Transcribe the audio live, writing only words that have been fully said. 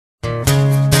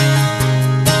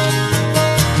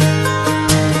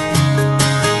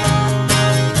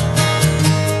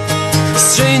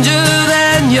stranger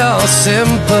than your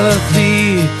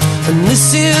sympathy. And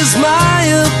this is my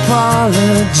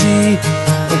apology.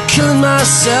 I'm killing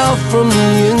myself from the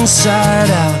inside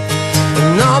out,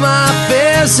 and all my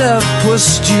fears have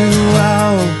pushed you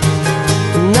out.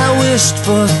 And I wished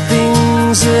for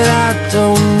things that I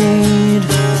don't need.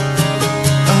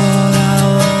 All I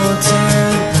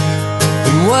wanted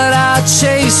and what I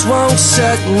chase won't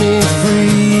set me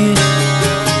free.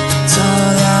 It's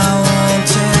all I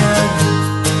wanted.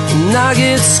 And I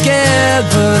get scared,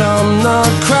 but I'm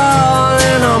not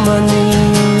crawling on my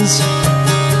knees.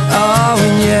 Oh,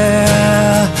 and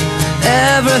yeah,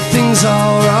 everything's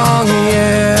all wrong,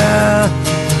 yeah.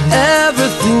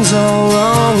 Everything's all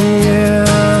wrong,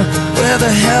 yeah. Where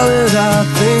the hell did I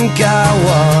think I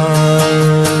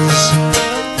was?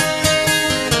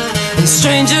 And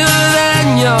stranger than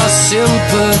your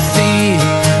sympathy,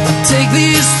 I take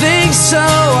these things so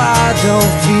I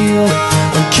don't feel.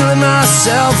 I'm killing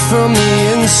myself from the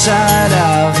inside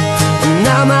out, and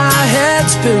now my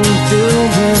head's been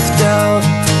filled with doubt.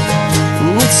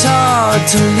 And it's hard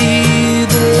to lead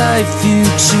the life you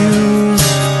choose.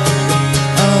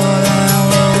 All I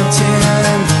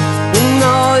wanted, when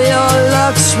all your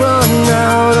luck's run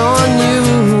out on you.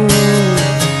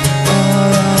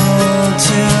 All I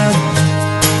wanted,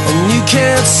 and you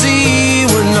can't see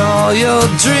when all your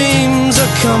dreams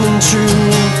are coming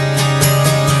true.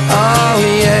 Oh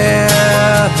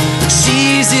yeah, it's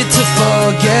easy to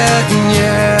forget,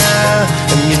 yeah.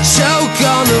 And you choke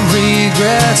on the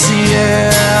regrets,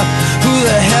 yeah. Who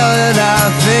the hell did I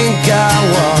think I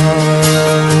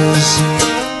was?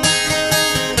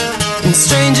 And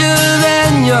stranger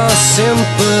than your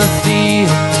sympathy,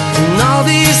 and all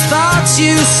these thoughts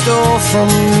you stole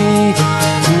from me.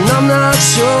 And I'm not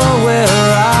sure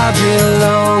where I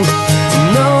belong.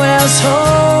 Nowhere's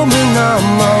home and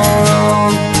I'm all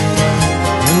wrong.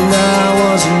 And I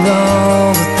wasn't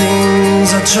all the things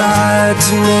I tried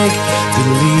to make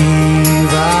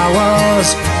believe I was.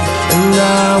 And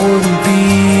I wouldn't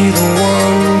be the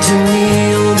one to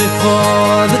kneel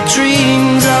before the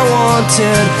dreams I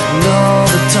wanted. And all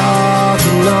the talk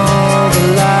and all the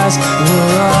lies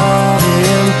were all the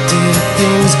empty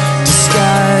things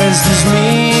disguised as me.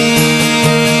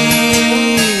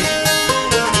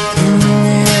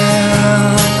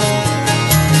 Yeah.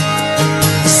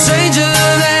 Stranger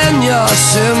than your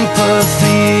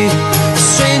sympathy,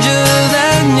 stranger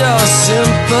than your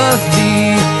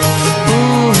sympathy.